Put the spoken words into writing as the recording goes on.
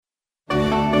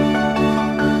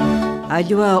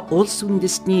Аливаа улс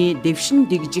үндэстний дэвшин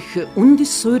дэгжих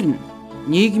үндэс суурь нь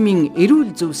нийгмийн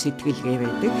эрүүл зөв сэтгэлгээ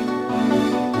байдаг.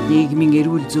 Нийгмийн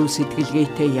эрүүл зөв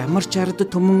сэтгэлгээтэй ямар ч ард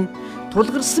түмэн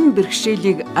тулгарсан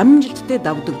бэрхшээлийг амжилттай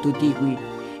давдаг төдийгүй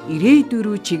ирээдүй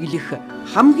рүү чиглэх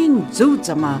хамгийн зөв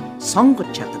замаа сонгож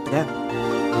чаддаг.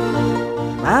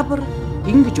 БААБАР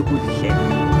ингэж өгүүллээ.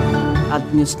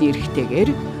 Албан ёсны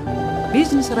эрхтэйгээр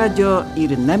Бизнес радио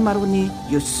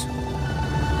 98.9.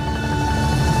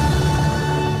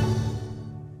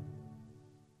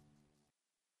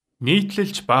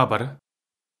 Нийтлэлж БААБАР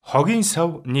Хогийн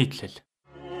сав нийтлэл.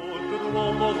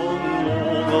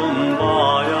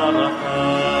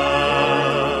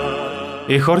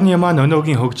 Эх орны маань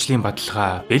өнөөгийн хөгжлийн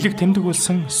баталгаа бэлэг тэмдэг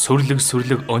болсон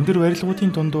сүрлэг өндөр барилгуудын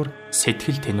дундуур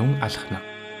сэтгэл тэнүүн алхна.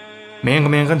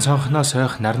 Мянган цонхноос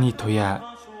ойх нарны туяа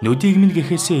нүдийг минь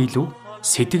гэхээсээ илүү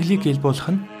сэтгэлийг элбуулах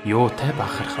нь юутай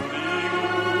бахархав.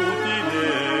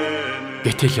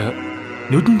 Гэтэл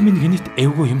нүдэнд минь гинэт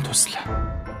эвгүй юм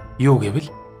туслаа. Юу гэвэл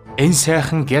энэ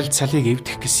сайхан гялд цалыг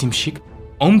эвдэх гэсэн юм шиг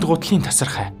өмд гутлын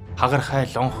тасархай, хагархай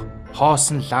лонх,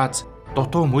 хоосон лааз,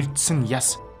 дутуу мүлдсэн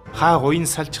яс, хаа уян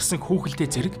салжчихсан хүүхэлдэй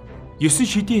зэрэг 9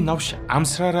 шидийн новш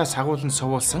амсраараа сагуулan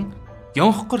сувуулсан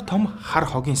ёнхгор том хар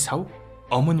хогийн сав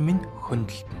өмнө минь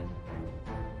хөндлөлтөн.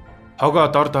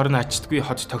 Хогоо дор нь ачтгүй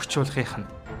хот тогтчуулахын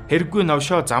хэрэггүй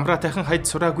новшоо замраатайхан хайд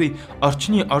сураагүй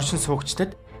орчны оршин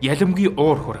суугчдад ялимгүй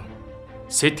уур хүрэн.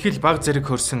 Сэтгэл баг зэрэг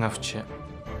хөрсөн авч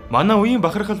манай үеийн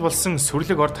бахархал болсон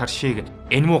сүрлэг орд харшийг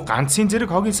энэ муу ганцын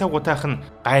зэрэг хогийн сав гутайх нь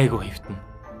гайгүй хэвтэн.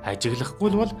 Ажиглахгүй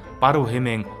л бол баруун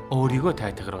хэмээн өөрийгөө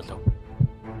тайтгаруулав.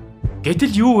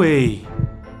 Гэтэл юу вэ?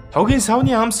 Хогийн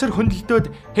савны амсар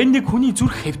хөндлөлтөд хэн нэг хүний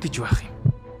зүрх хэвтэж байх юм.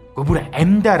 Гүбүр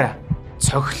амьдаараа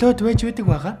цохилоод байж байдаг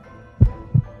байгаа.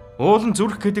 Уулын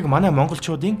зүрх гэдэг манай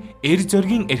монголчуудын эр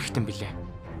зоригийн эрхтэн билээ.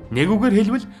 Нэг үгээр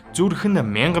хэлбэл зүрх нь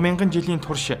мянган жилийн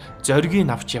турш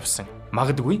зоригийг авч явсан.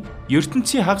 Магадгүй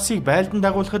ертөнцийн хагасыг байлдан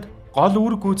дагуулахад гол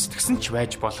үр гүйцэтгсэн ч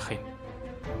байж болох юм.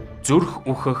 Зүрх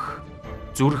үхэх,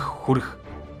 зүрх хүрэх,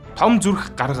 том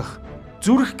зүрх гаргах,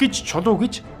 зүрх гэж чулуу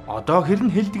гэж одоо хэрн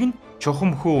хэлдэг нь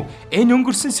чухам хүү энэ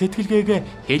өнгөрсөн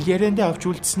сэтгэлгээгээ хэл яриандаа авч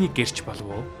үлдсэнийг гэрч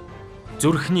болов уу?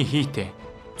 Зүрхний хийтэй,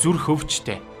 зүрх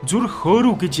өвчтэй, зүрх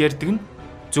хөөрөв гэж ярьдаг нь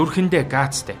зүрхэндээ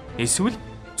гаацтай, эсвэл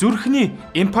зүрхний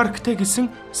инфаркттэй гэсэн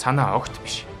санаа огт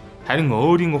биш. Харин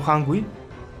өөрийн ухаангүй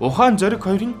ухаан зориг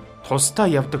хоёрын тусдаа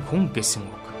явдаг хүн гэсэн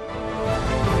үг.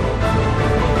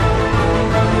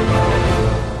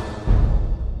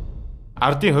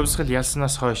 Ардын хувьсгал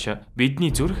ялснаас хойш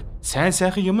бидний зүрх сайн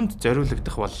сайхан юмд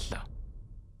зориулагдах боллоо.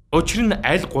 Учир нь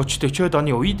аль 30-40-од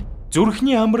оны үед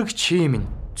зүрхний амрагч шиймэн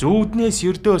зүүднээс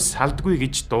ердөөс салдгүй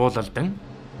гэж дуулалдан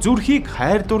зүрхийг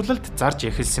хайр дурлалд зарж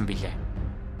эхэлсэн билээ.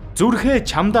 Зүрхээ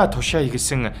чамдаа тушаая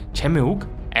гэсэн чамийн үг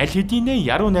аль хэдийнэ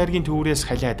яруу найргийн төврөөс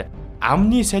халиад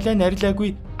амны салиа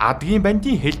нарилаагүй адгийн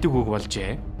бандийн хэлдэг үг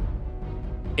болжээ.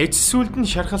 Эцсүүлд нь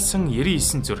шархалсан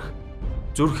 99 зүрх.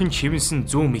 Зүрхэн чивэнсэн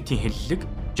зүүн мэтийн хэллэг,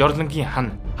 жорлонгийн хан,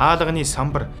 хаалганы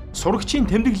самбар, сурагчийн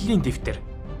тэмдэглэлийн дэвтэр.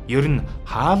 Ер нь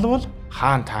хаалвал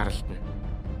хаан тааралдана.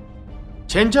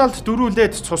 Чанжаалт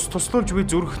дөрүүлээд цус туслуулж буй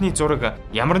зүрхний зураг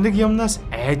ямар нэг юмнаас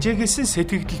айжээ гэсэн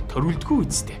сэтгэгдэл төрүүлдэггүй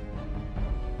үсттэй.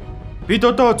 Бид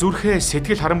одоо зүрхээ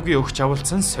сэтгэл харамгүй өгч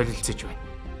авалцсан солилцож байна.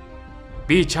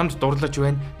 Би чамд дурлаж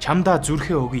байна, чамдаа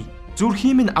зүрхээ өгье.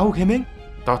 Зүрхийг минь ав хэмээн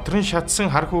дотор нь шатсан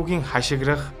хар хүүгийн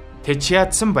хашиграх, тэч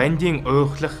яадсан бандийн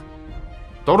уйхлах,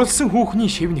 дурлсан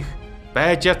хүүхний шивнэх,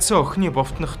 байж ядсан охины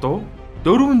бовтнох дуу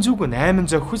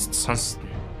 408 зохист сонсдно.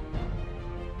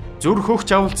 Зүрх өгч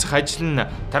авалцах ажил нь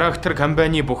трактор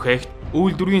комбайны бүхээгт,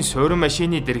 үйлдвэрийн суурин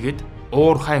машины дэргэд,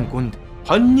 уурхайн гүнд,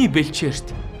 хоньны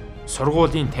бэлчээрт,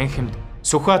 сургуулийн танхимд,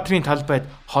 Сүхбаатарын талбайд,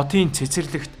 хотын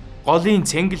цэцэрлэгт, голын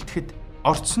цэнгэлдэхэд,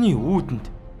 орцны үүдэнд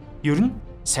ер нь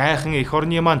сайхан эх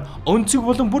орны маань өнцөг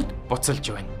болон бүрд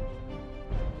буцалж байна.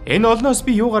 Энэ олноос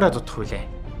би юугаараа дутах вүлээ?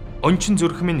 Өнчин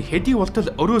зүрх минь хэдий болтол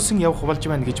өрөөсөн явах болж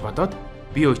байна гэж бодоод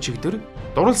би өчигдөр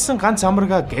дурлсан ганц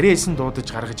амрагаа гэрээсэн дуудаж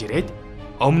гаргаж ирээд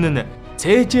өмнө нь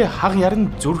цээжээ хаг яран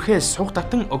зүрхээ суг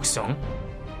татан өгсөн.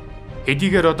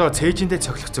 Хэдийгээр одоо цээжиндээ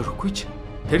цохилох зөрөхгүй ч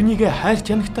тэрнийгээ хайр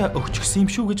чанагтаа өгчихсөн юм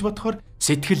шүү гэж бодохоор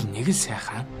сэтгэл нэг л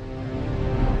сайхан.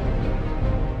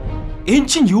 Энд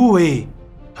чинь юу вэ?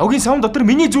 Хогийн савн дотор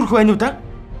миний зүрх байна уу да?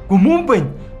 Гү мөн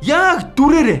байна. Яг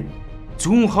дүрээрээ.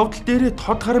 Зүүн ховдол дээрээ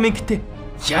тод хар мэнгтэй.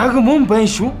 Яг мөн байна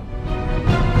шүү.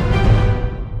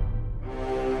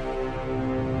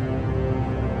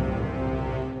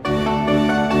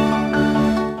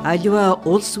 Аливаа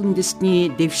улс үндэстний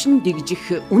дэвшин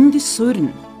дэгжих үндэс суурь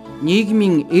нь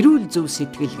нийгмийн эрүүл зөв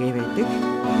сэтгэлгээ байдаг.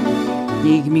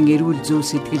 Нийгмийн эрүүл зөв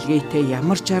сэтгэлгээтэй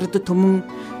ямар ч ард түмэн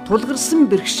тулгарсан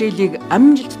бэрхшээлийг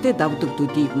амжилттай давдаг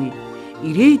төдийгүй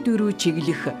ирээдүй рүү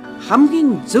чиглэх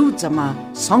хамгийн зөв замаа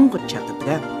сонгож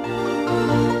чаддаг.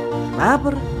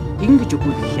 БААБАР ингэж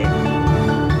өгүүллээ.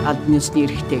 Албан ёсны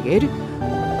эрхтэйгээр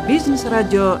Бизнес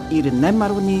радио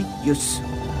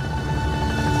 98.9